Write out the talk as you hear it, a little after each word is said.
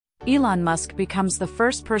Elon Musk becomes the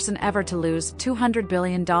first person ever to lose $200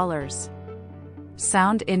 billion.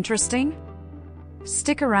 Sound interesting?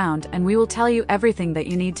 Stick around and we will tell you everything that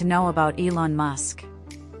you need to know about Elon Musk.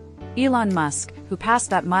 Elon Musk, who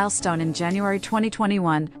passed that milestone in January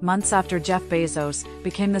 2021, months after Jeff Bezos,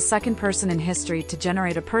 became the second person in history to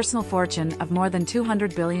generate a personal fortune of more than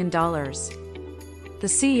 $200 billion. The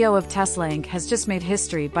CEO of Tesla Inc. has just made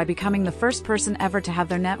history by becoming the first person ever to have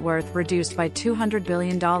their net worth reduced by $200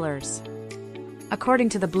 billion. According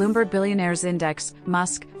to the Bloomberg Billionaires Index,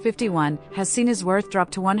 Musk, 51, has seen his worth drop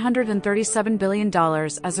to $137 billion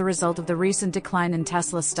as a result of the recent decline in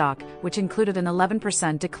Tesla stock, which included an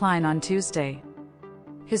 11% decline on Tuesday.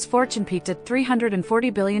 His fortune peaked at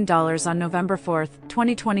 $340 billion on November 4,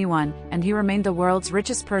 2021, and he remained the world's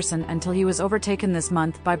richest person until he was overtaken this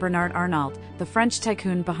month by Bernard Arnault, the French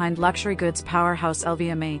tycoon behind luxury goods powerhouse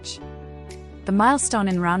LVMH. The milestone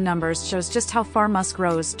in round numbers shows just how far Musk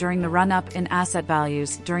rose during the run-up in asset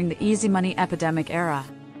values during the easy money epidemic era.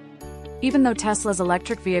 Even though Tesla's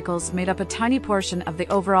electric vehicles made up a tiny portion of the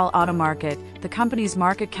overall auto market, the company's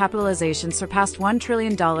market capitalization surpassed $1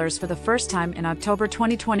 trillion for the first time in October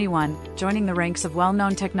 2021, joining the ranks of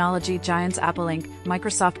well-known technology giants Apple Inc.,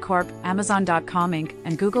 Microsoft Corp., Amazon.com Inc.,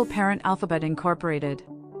 and Google parent Alphabet Incorporated.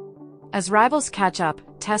 As rivals catch up,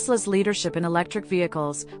 Tesla's leadership in electric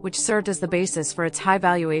vehicles, which served as the basis for its high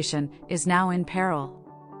valuation, is now in peril.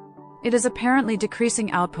 It is apparently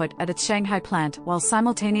decreasing output at its Shanghai plant while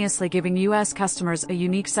simultaneously giving U.S. customers a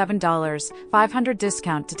unique $7.500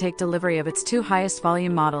 discount to take delivery of its two highest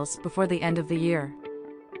volume models before the end of the year.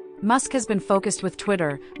 Musk has been focused with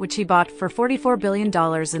Twitter, which he bought for $44 billion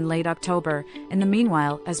in late October, in the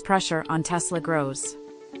meanwhile as pressure on Tesla grows.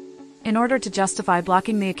 In order to justify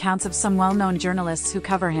blocking the accounts of some well-known journalists who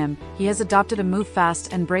cover him, he has adopted a move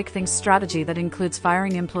fast and break things strategy that includes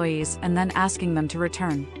firing employees and then asking them to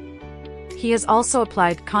return. He has also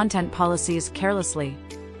applied content policies carelessly.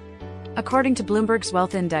 According to Bloomberg's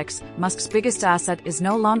Wealth Index, Musk's biggest asset is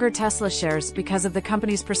no longer Tesla shares because of the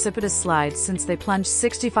company's precipitous slide since they plunged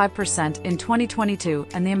 65% in 2022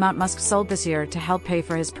 and the amount Musk sold this year to help pay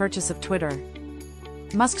for his purchase of Twitter.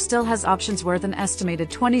 Musk still has options worth an estimated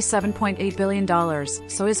 $27.8 billion,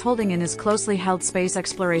 so his holding in his closely held Space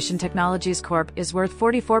Exploration Technologies Corp. is worth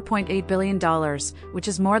 $44.8 billion, which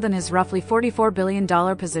is more than his roughly $44 billion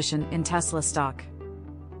position in Tesla stock.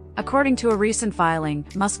 According to a recent filing,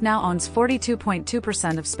 Musk now owns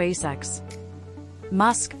 42.2% of SpaceX.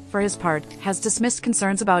 Musk, for his part, has dismissed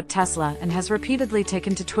concerns about Tesla and has repeatedly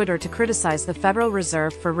taken to Twitter to criticize the Federal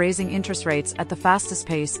Reserve for raising interest rates at the fastest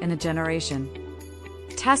pace in a generation.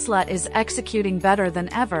 Tesla is executing better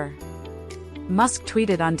than ever. Musk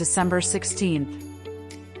tweeted on December 16.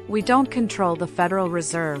 "We don't control the Federal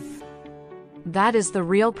Reserve. That is the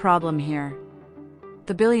real problem here."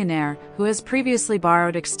 The billionaire, who has previously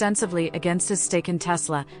borrowed extensively against his stake in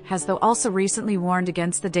Tesla, has though also recently warned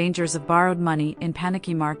against the dangers of borrowed money in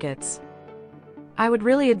panicky markets. "I would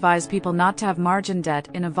really advise people not to have margin debt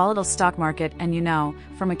in a volatile stock market and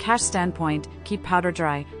from a cash standpoint, keep powder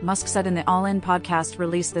dry," Musk said in the All In podcast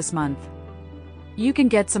released this month. You can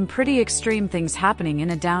get some pretty extreme things happening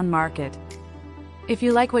in a down market. If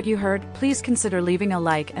you like what you heard, please consider leaving a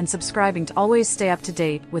like and subscribing to always stay up to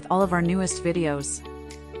date with all of our newest videos.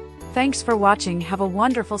 Thanks for watching. Have a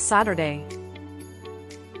wonderful Saturday.